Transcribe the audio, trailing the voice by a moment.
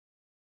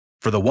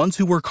For the ones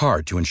who work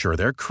hard to ensure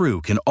their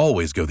crew can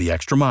always go the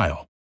extra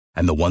mile,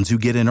 and the ones who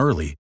get in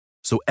early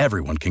so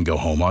everyone can go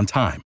home on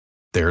time,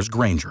 there's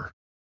Grainger,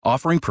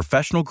 offering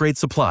professional-grade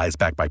supplies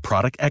backed by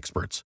product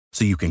experts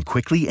so you can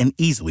quickly and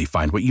easily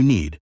find what you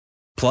need.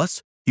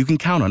 Plus, you can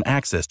count on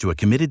access to a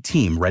committed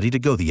team ready to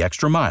go the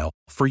extra mile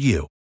for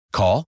you.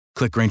 Call,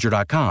 click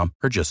Grainger.com,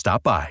 or just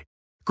stop by.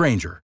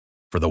 Grainger,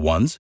 for the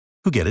ones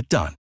who get it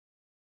done.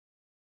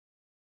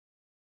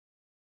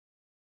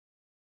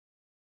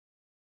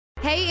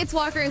 Hey, it's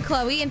Walker and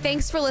Chloe, and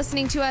thanks for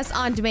listening to us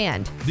on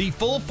demand. The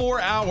full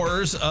 4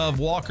 hours of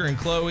Walker and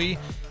Chloe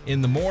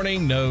in the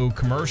morning. No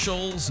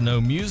commercials, no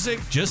music,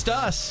 just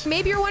us.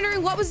 Maybe you're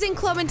wondering what was in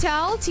Club and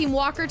Tell. Team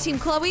Walker, Team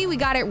Chloe, we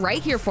got it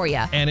right here for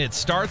you. And it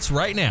starts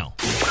right now.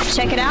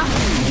 Check it out.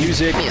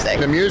 Music.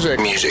 The music.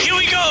 Here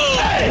we go.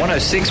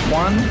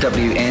 106.1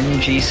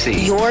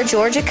 WNGC. Your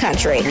Georgia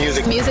country.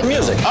 Music.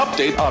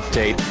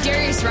 Update.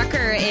 Darius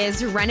Rucker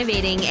is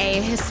renovating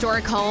a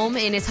historic home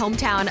in his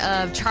hometown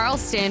of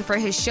Charleston for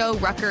his show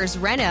Rucker's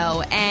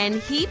Reno, and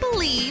he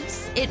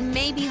believes it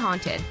may be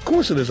haunted. Of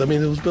course it is. I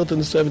mean, it was built in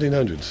the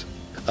 1700s.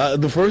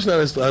 The first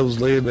night I was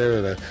laying there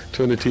and I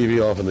turned the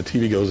TV off and the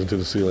TV goes into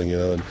the ceiling, you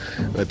know,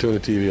 and I turned the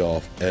TV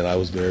off and I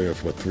was there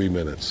for about 3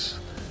 minutes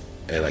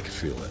and I could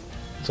feel it.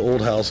 It's an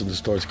old house and it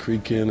starts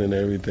creaking and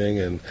everything,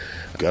 and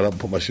got up,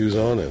 put my shoes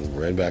on, and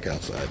ran back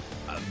outside.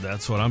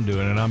 That's what I'm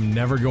doing, and I'm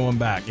never going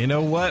back. You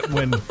know what?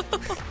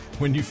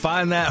 When you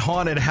find that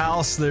haunted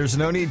house, there's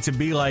no need to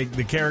be like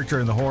the character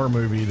in the horror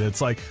movie that's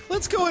like,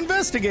 let's go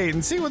investigate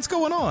and see what's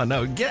going on.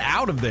 No, get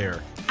out of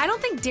there. I don't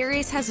think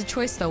Darius has a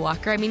choice, though,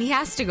 Walker. I mean, he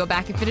has to go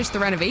back and finish the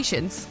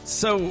renovations.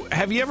 So,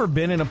 have you ever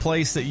been in a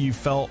place that you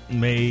felt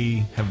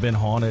may have been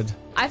haunted?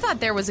 I thought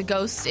there was a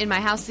ghost in my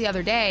house the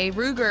other day.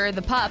 Ruger,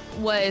 the pup,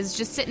 was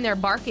just sitting there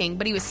barking,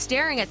 but he was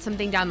staring at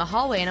something down the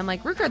hallway, and I'm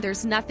like, Ruger,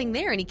 there's nothing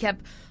there. And he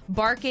kept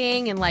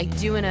barking and like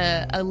doing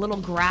a little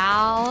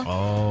growl.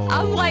 Oh.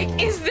 I'm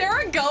like, is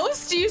there a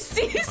ghost? Do you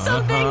see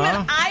something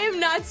that I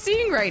am not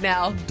seeing right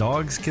now?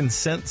 Dogs can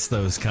sense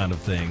those kind of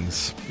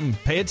things.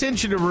 Pay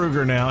attention to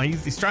Ruger now.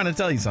 He's trying to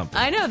tell you something.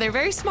 I know, they're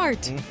very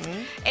smart.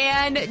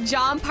 And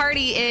John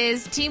Party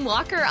is Team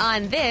Walker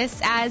on this,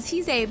 as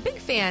he's a big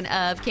fan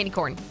of candy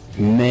corn.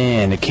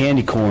 Man, the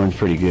candy corn's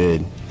pretty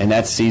good. And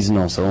that's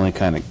seasonal, so it only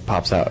kind of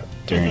pops out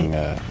during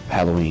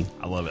Halloween.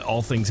 I love it.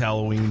 All things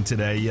Halloween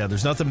today. Yeah,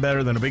 there's nothing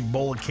better than a big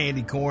bowl of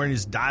candy corn.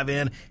 Just dive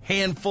in,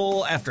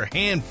 handful after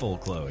handful,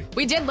 Chloe.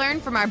 We did learn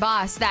from our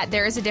boss that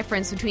there is a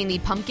difference between the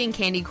pumpkin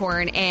candy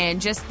corn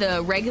and just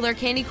the regular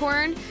candy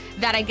corn,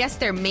 that I guess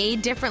they're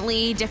made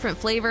differently, different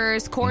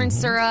flavors, corn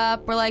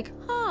syrup. We're like,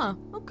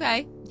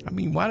 okay. I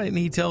mean, why didn't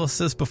he tell us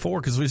this before?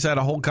 Because we just had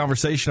a whole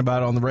conversation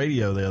about it on the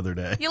radio the other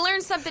day. You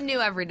learn something new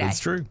every day. It's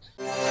true.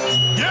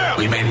 Yeah.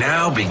 We may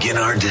now begin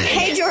our day.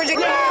 Hey, Georgia.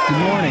 Good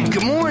morning.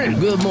 Good morning.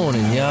 Good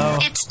morning, y'all.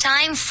 It's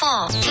time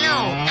for Clue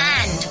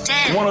and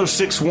Tell.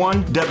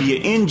 106.1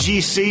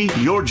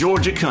 WNGC, your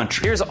Georgia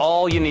country. Here's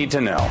all you need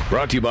to know.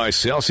 Brought to you by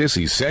Celsius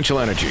Essential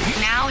Energy.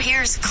 Now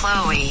here's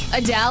Chloe.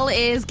 Adele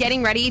is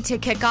getting ready to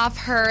kick off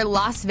her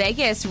Las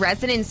Vegas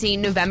residency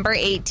November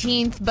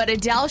 18th, but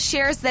Adele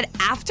shares that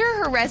after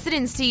her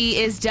residency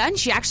is done,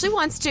 she actually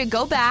wants to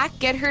go back,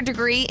 get her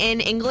degree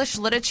in English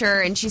literature,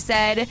 and she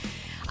said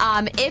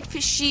if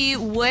she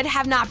would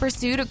have not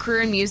pursued a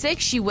career in music,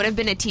 she would have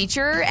been a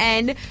teacher,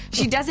 and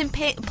she doesn't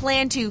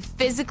plan to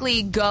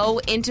physically go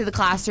into the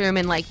classroom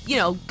and, like, you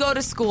know, go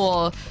to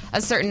school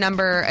a certain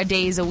number of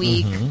days a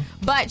week,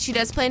 but she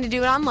does plan to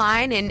do it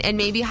online and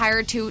maybe hire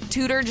a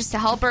tutor just to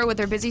help her with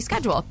her busy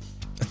schedule.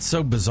 It's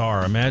so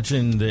bizarre.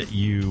 Imagine that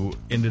you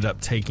ended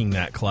up taking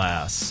that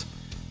class.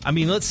 I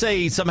mean, let's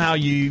say somehow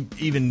you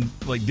even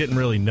like didn't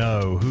really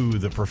know who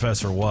the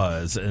professor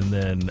was, and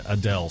then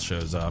Adele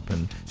shows up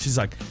and she's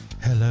like,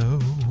 hello.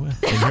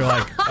 And you're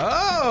like,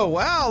 oh,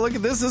 wow, look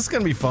at this. This is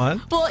going to be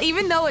fun. Well,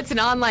 even though it's an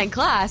online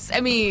class, I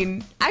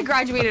mean, I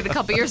graduated a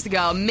couple years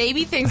ago.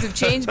 Maybe things have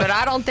changed, but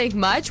I don't think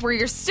much, where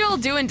you're still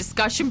doing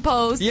discussion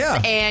posts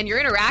and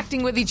you're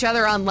interacting with each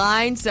other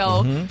online.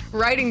 So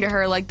writing to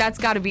her, like, that's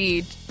got to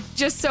be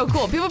just so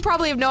cool. People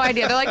probably have no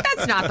idea. They're like,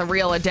 that's not the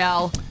real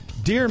Adele.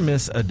 Dear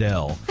Miss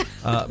Adele,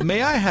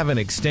 may I have an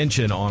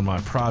extension on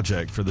my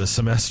project for this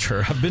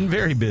semester? I've been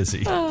very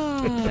busy.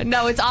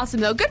 No, it's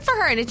awesome, though. Good for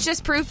her, and it's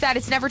just proof that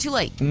it's never too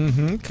late.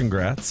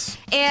 Congrats.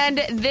 And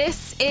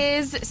this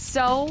is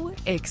so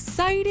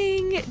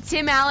exciting.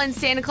 Tim Allen's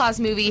Santa Claus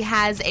movie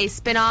has a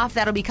spinoff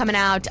that'll be coming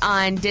out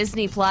on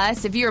Disney+.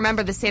 If you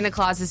remember the Santa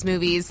Claus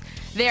movies,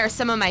 they are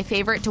some of my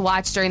favorite to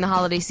watch during the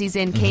holiday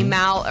season. Came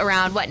out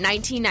around,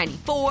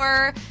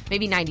 1994,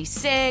 maybe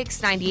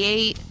 96,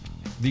 98.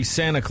 The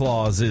Santa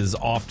Claus is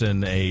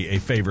often a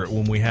favorite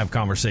when we have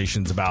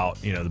conversations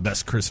about, you know, the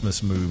best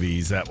Christmas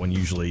movies. That one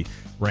usually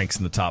ranks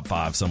in the top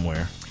 5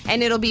 somewhere.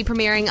 And it'll be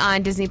premiering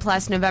on Disney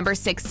Plus November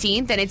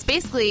 16th. And it's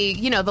basically,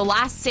 you know, the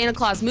last Santa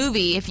Claus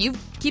movie. If you've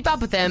keep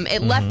up with him.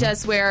 It left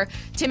us where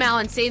Tim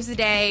Allen saves the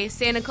day,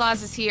 Santa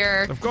Claus is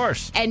here. Of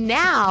course. And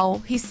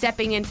now he's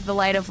stepping into the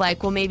light of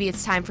like, well, maybe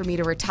it's time for me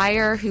to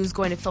retire. Who's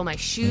going to fill my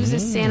shoes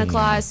as Santa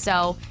Claus?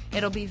 So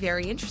it'll be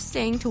very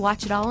interesting to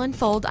watch it all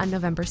unfold on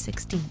November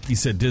 16th. You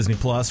said Disney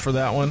Plus for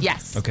that one?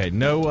 Yes. Okay,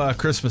 no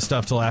Christmas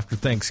stuff till after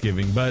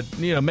Thanksgiving, but,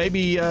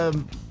 maybe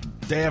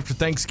day after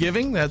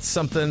Thanksgiving, that's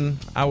something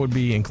I would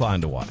be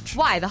inclined to watch.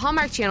 Why? The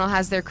Hallmark Channel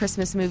has their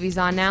Christmas movies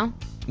on now.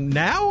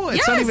 Now?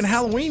 It's not even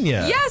Halloween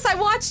yet. Yes, I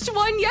watched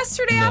one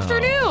yesterday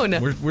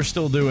afternoon. We're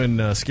still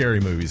doing scary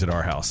movies at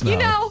our house.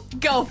 No.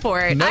 Go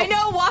for it. Nope. I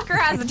know Walker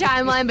has a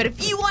timeline, but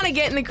if you want to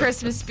get in the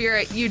Christmas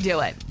spirit, you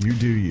do it. You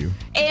do you.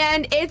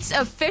 And it's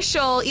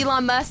official.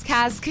 Elon Musk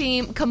has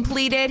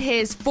completed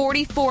his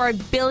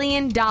 $44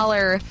 billion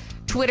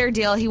Twitter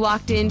deal. He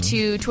walked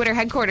into Twitter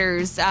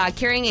headquarters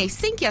carrying a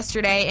sink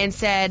yesterday and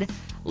said,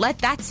 let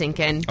that sink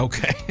in.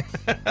 Okay.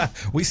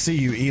 We see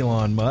you,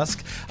 Elon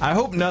Musk. I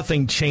hope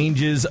nothing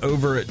changes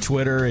over at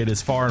Twitter. It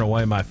is far and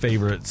away my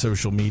favorite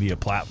social media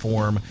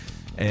platform.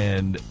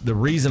 And the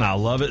reason I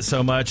love it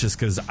so much is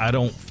because I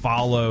don't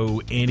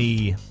follow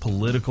any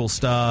political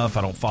stuff.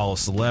 I don't follow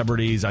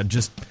celebrities. I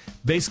just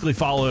basically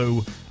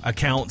follow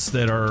accounts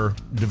that are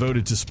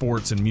devoted to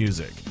sports and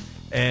music.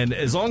 And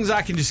as long as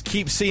I can just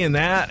keep seeing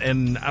that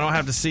and I don't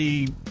have to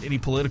see any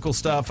political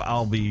stuff,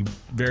 I'll be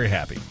very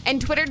happy.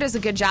 And Twitter does a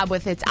good job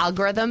with its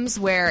algorithms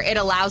where it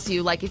allows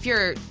you, like if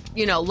you're,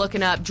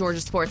 looking up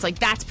Georgia sports, like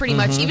that's pretty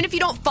much, even if you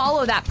don't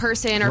follow that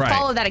person or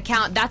follow that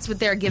account, that's what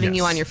they're giving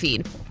you on your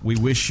feed. We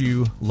wish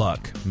you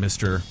luck,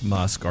 Mr.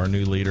 Musk, our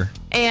new leader.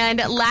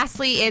 And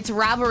lastly, it's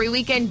rivalry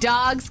weekend.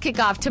 Dogs kick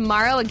off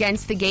tomorrow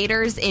against the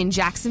Gators in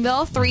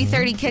Jacksonville.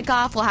 3:30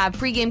 kickoff. We'll have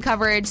pregame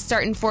coverage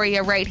starting for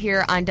you right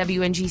here on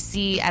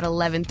WNGC at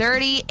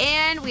 11:30.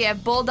 And we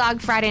have Bulldog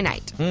Friday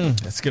night.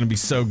 It's going to be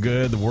so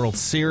good. The World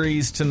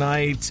Series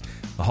tonight.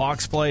 The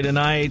Hawks play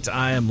tonight.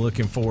 I am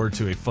looking forward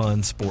to a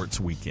fun sports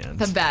weekend.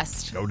 The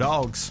best. Go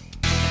Dogs.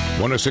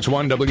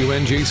 106.1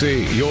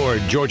 WNGC, your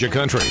Georgia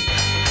country.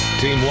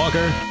 Team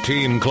Walker,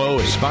 Team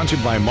Chloe.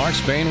 Sponsored by Mark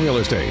Spain Real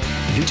Estate.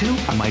 You two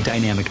are my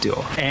dynamic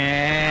duo.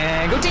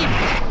 And go team!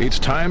 It's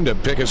time to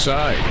pick a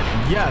side.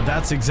 Yeah,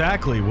 that's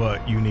exactly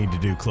what you need to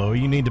do, Chloe.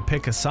 You need to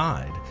pick a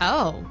side.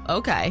 Oh,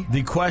 okay.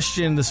 The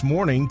question this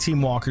morning,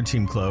 Team Walker,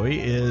 Team Chloe,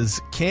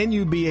 is can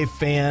you be a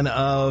fan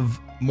of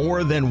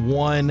more than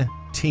one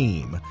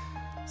team?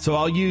 So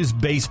I'll use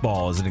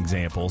baseball as an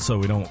example so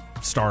we don't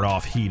start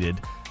off heated.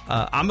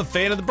 I'm a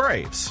fan of the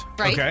Braves.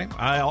 Right. Okay.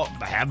 I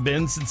have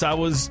been since I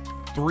was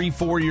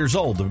 3-4 years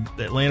old.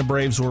 The Atlanta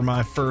Braves were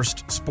my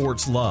first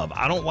sports love.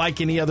 I don't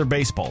like any other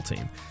baseball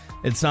team.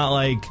 It's not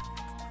like,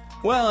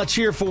 well, I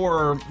cheer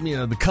for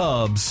the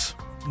Cubs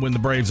when the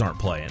Braves aren't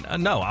playing.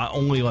 No, I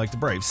only like the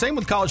Braves. Same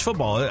with college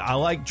football. I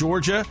like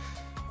Georgia.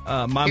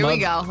 Here we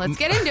go. Let's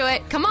get into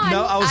it. Come on.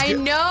 No, I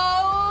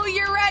know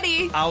you're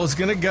ready. I was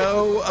going to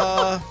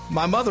go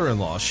my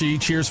mother-in-law. She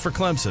cheers for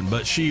Clemson,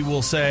 but she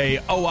will say,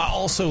 oh, I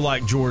also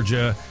like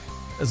Georgia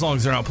as long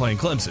as they're not playing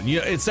Clemson.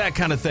 It's that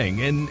kind of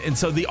thing. And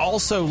so the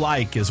also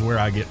like is where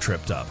I get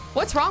tripped up.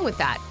 What's wrong with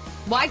that?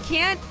 Why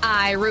can't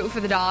I root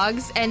for the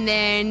Dogs and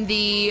then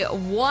the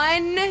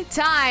one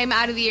time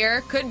out of the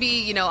year, could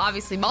be,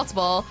 obviously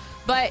multiple,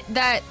 but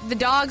that the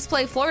Dogs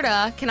play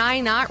Florida, can I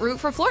not root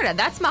for Florida?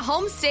 That's my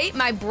home state.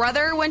 My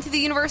brother went to the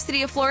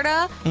University of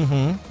Florida.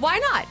 Mm-hmm. Why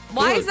not?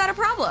 Why is that a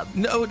problem?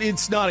 No,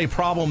 it's not a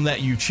problem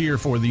that you cheer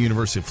for the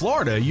University of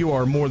Florida. You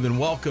are more than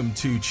welcome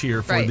to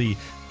cheer for the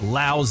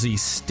lousy,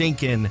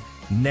 stinking,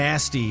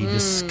 nasty,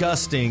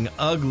 disgusting,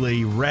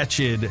 ugly,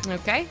 wretched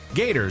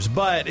Gators.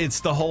 But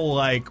it's the whole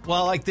I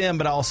like them,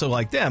 but I also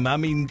like them. I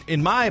mean,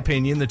 in my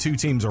opinion, the two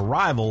teams are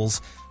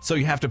rivals, so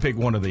you have to pick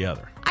one or the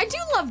other. I do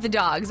love the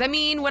Dogs. I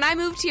mean, when I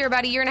moved here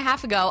about a year and a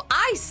half ago,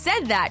 I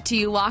said that to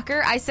you,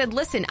 Walker. I said,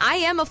 listen, I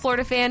am a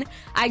Florida fan.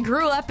 I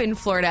grew up in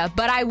Florida,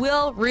 but I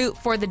will root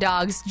for the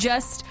Dogs.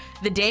 Just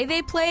the day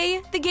they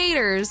play the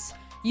Gators,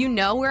 you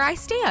know where I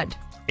stand.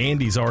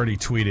 Andy's already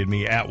tweeted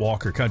me at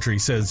Walker Country. He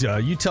says,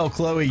 you tell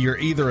Chloe you're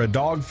either a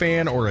dog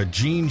fan or a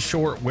jean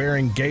short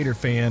wearing Gator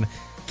fan.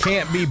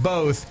 Can't be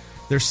both.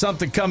 There's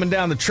something coming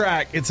down the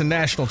track. It's a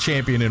national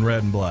champion in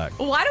red and black.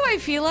 Why do I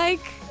feel like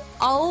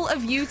all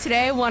of you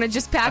today want to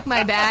just pack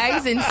my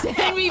bags and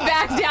send me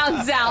back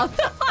down south?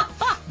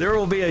 There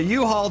will be a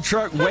U-Haul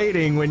truck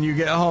waiting when you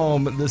get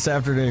home this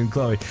afternoon,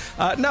 Chloe.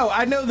 No,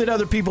 I know that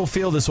other people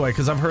feel this way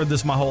because I've heard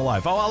this my whole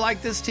life. Oh, I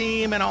like this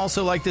team and I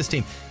also like this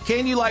team.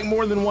 Can you like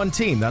more than one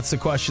team? That's the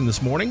question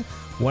this morning.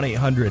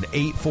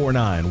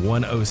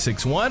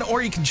 1-800-849-1061.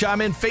 Or you can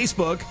chime in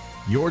Facebook,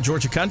 Your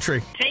Georgia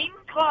Country. Team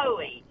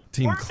Chloe.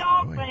 We're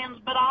Dog fans,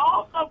 but I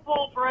also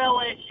pull for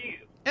LSU.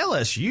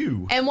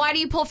 LSU? And why do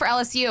you pull for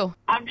LSU?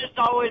 I've just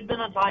always been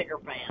a Tiger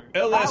fan.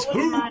 LSU? That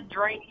was my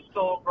dream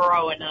school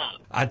growing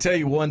up. I tell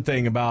you one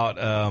thing about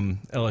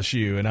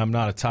LSU, and I'm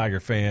not a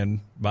Tiger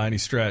fan by any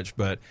stretch,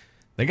 but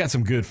they got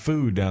some good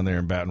food down there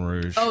in Baton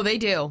Rouge. Oh, they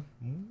do.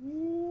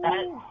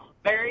 That's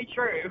very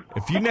true.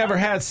 If you never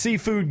had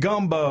seafood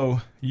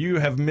gumbo, you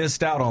have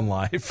missed out on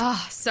life.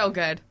 Oh, so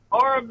good.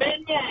 or a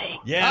beignet.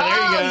 Yeah,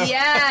 there you go.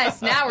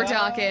 Yes. Now we're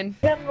talking.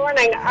 Good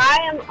morning. I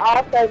am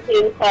also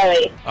Team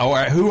Chloe. All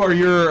right. Who are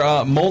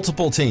your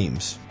multiple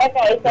teams?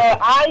 Okay, so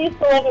I used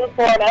to live in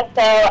Florida,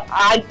 so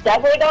I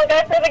definitely don't go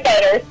for the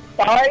Gators.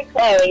 Sorry,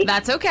 Chloe.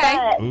 That's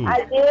okay.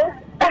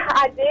 But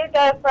I do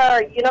go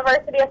for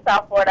University of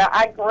South Florida.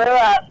 I grew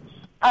up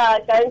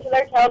going to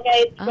their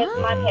tailgates with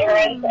my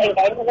parents and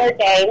going to their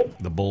games.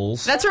 The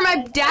Bulls. That's where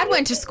my dad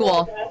went to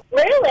school.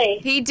 Really?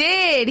 He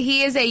did.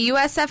 He is a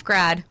USF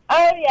grad.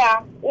 Oh,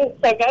 yeah. So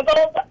go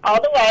Bulls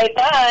all the way,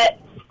 but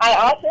I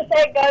also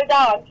say go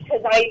Dogs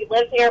because I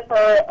lived here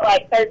for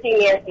like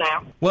 13 years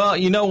now. Well,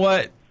 you know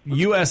what?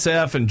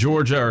 USF and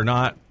Georgia are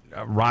not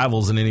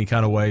rivals in any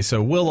kind of way,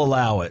 so we'll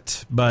allow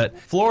it. But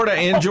Florida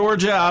and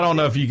Georgia, I don't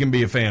know if you can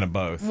be a fan of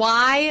both.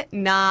 Why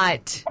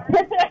not?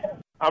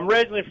 I'm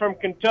originally from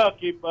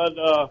Kentucky,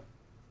 but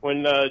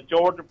when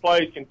Georgia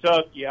plays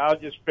Kentucky, I'll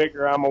just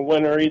figure I'm a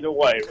winner either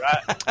way,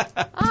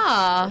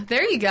 right?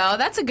 There you go.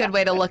 That's a good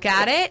way to look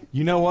at it.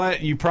 You know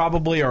what? You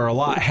probably are a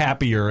lot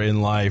happier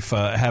in life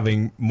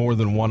having more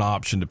than one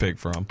option to pick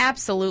from.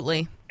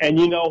 Absolutely. And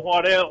you know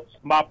what else?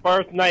 My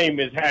first name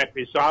is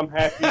Happy, so I'm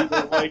happy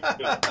either way.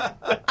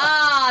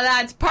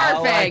 That's perfect.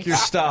 I like your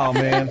style,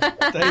 man.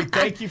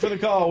 Thank you for the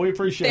call. We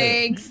appreciate it.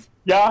 Thanks.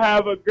 Y'all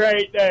have a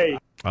great day.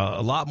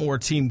 A lot more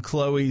Team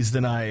Chloe's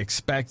than I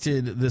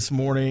expected this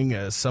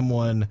morning.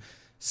 Someone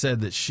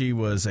said that she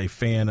was a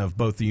fan of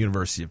both the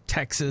University of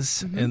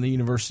Texas and the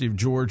University of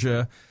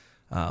Georgia.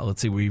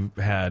 Let's see, we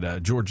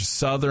had Georgia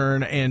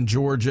Southern and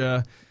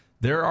Georgia.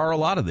 There are a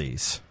lot of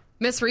these.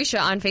 Miss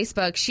Risha on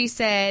Facebook, she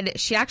said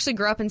she actually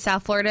grew up in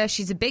South Florida.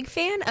 She's a big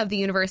fan of the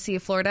University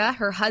of Florida.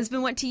 Her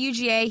husband went to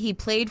UGA. He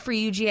played for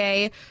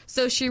UGA,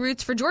 so she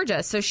roots for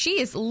Georgia. So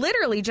she is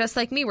literally just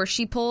like me, where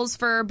she pulls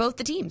for both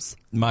the teams.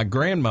 My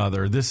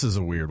grandmother, this is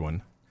a weird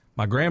one.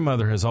 My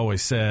grandmother has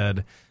always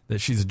said that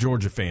she's a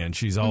Georgia fan.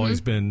 She's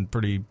always been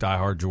pretty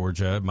diehard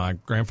Georgia. My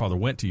grandfather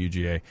went to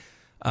UGA.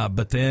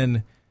 But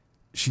then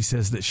she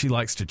says that she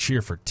likes to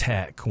cheer for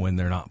Tech when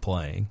they're not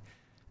playing.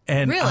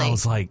 And really? I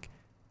was like,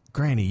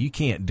 Granny, you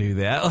can't do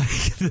that.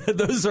 Like,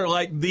 those are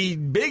like the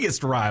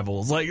biggest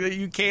rivals. Like,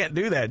 you can't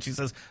do that. She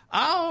says,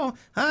 "Oh,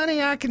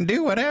 honey, I can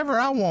do whatever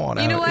I want."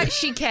 You know what?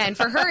 She can.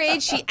 For her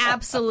age, she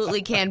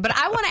absolutely can. But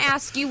I want to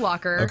ask you,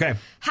 Walker. Okay.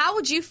 How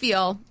would you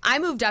feel? I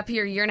moved up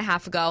here a year and a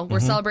half ago. We're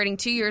celebrating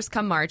 2 years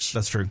come March.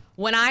 That's true.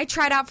 When I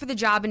tried out for the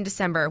job in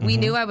December, we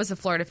knew I was a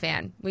Florida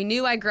fan. We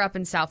knew I grew up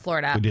in South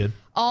Florida. We did.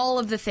 All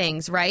of the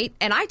things, right?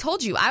 And I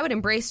told you I would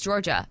embrace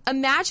Georgia.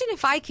 Imagine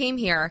if I came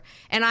here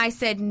and I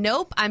said,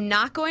 nope, I'm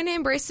not going to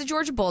embrace the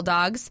Georgia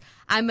Bulldogs.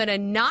 I'm going to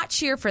not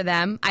cheer for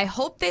them. I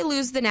hope they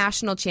lose the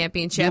national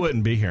championship. You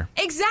wouldn't be here.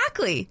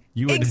 Exactly.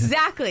 You would.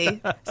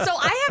 Exactly. So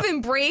I have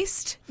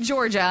embraced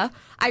Georgia.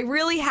 I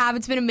really have.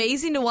 It's been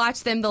amazing to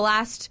watch them the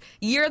last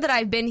year that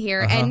I've been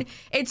here. And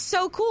it's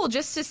so cool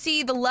just to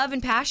see the love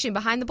and passion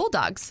behind the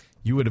Bulldogs.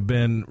 You would have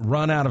been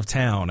run out of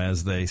town,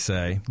 as they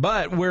say.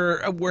 But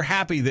we're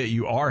happy that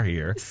you are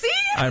here. See?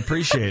 I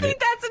appreciate it.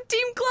 That's a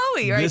Team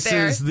Chloe right this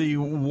there. This is the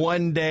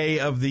one day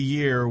of the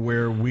year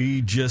where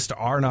we just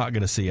are not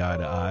going to see eye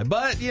to eye.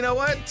 But you know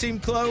what? Team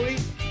Chloe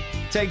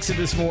takes it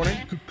this morning.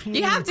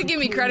 You have to give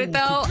me credit,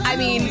 though. I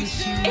mean,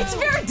 it's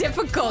very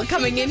difficult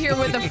coming in here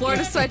with a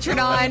Florida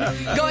sweatshirt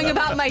on, going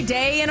about my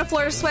day in a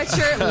Florida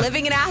sweatshirt,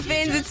 living in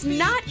Athens. It's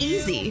not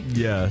easy.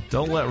 Yeah,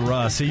 don't let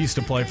Russ. He used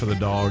to play for the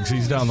Dogs.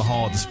 He's down the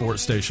hall at the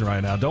sports station right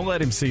now. Don't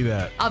let him see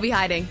that. I'll be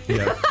hiding.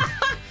 Yeah.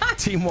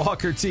 Team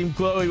Walker, Team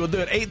Chloe. We'll do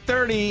it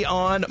 8:30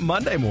 on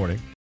Monday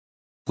morning.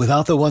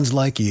 Without the ones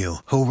like you,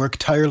 who work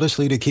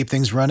tirelessly to keep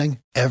things running,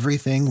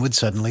 everything would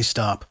suddenly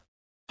stop.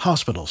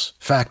 Hospitals,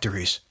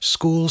 factories,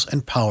 schools,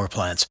 and power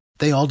plants,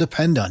 they all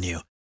depend on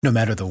you. No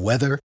matter the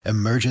weather,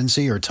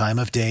 emergency, or time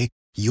of day,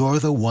 you're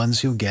the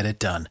ones who get it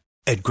done.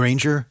 At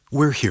Grainger,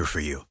 we're here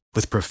for you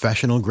with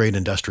professional-grade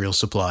industrial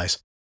supplies.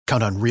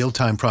 Count on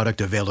real-time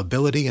product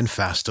availability and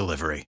fast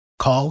delivery.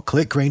 Call,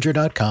 click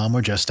Grainger.com,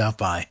 or just stop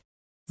by.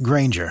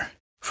 Grainger,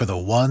 for the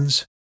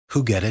ones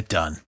who get it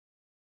done.